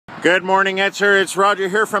Good morning, Etzer. It's Roger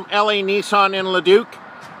here from LA Nissan in Leduc.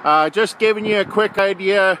 Just giving you a quick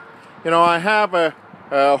idea. You know, I have a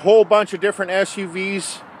whole bunch of different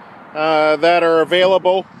SUVs that are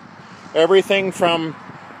available. Everything from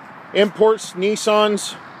imports,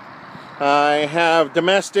 Nissans. I have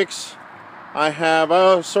domestics. I have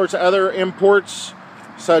all sorts of other imports,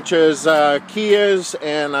 such as Kias,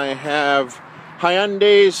 and I have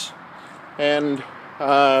Hyundais, and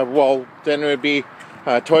well, then it would be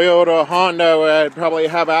Toyota, Honda. I'd probably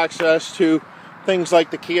have access to things like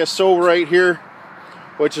the Kia Soul right here,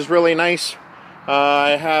 which is really nice.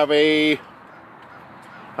 I have a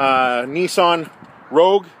Nissan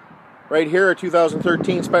Rogue right here, a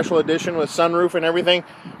 2013 special edition with sunroof and everything,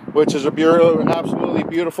 which is a absolutely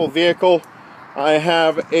beautiful vehicle. I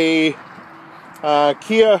have a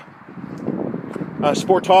Kia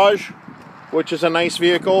Sportage, which is a nice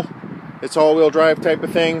vehicle. It's all-wheel drive type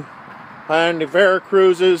of thing. And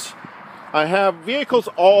Veracruzes. I have vehicles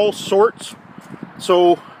all sorts,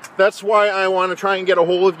 so that's why I want to try and get a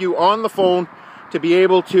hold of you on the phone to be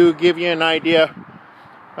able to give you an idea.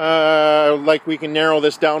 Like, we can narrow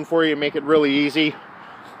this down for you and make it really easy.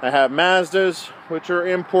 I have Mazdas, which are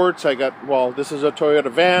imports. I got, well, this is a Toyota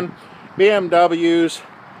van, BMWs,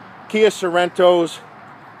 Kia Sorentos,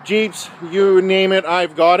 Jeeps, you name it,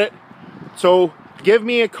 I've got it. So give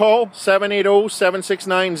me a call,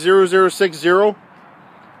 780-769-0060,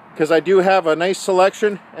 because I do have a nice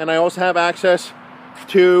selection, and I also have access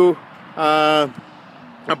to a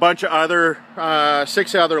bunch of other,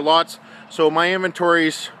 6 other lots. So my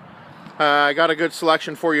inventory's, I got a good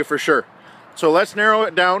selection for you for sure. So let's narrow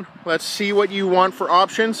it down. Let's see what you want for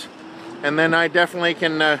options, and then I definitely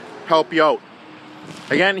can help you out.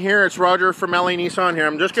 Again, here it's Roger from LA Nissan here.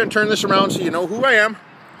 I'm just going to turn this around so you know who I am.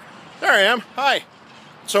 There I am. Hi.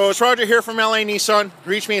 So it's Roger here from LA Nissan.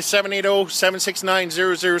 Reach me at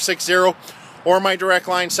 780-769-0060 or my direct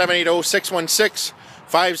line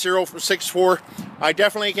 780-616-5064. I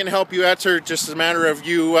definitely can help you answer, just a matter of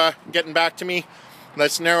you getting back to me.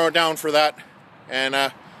 Let's narrow it down for that, and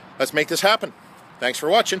let's make this happen. Thanks for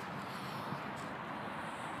watching.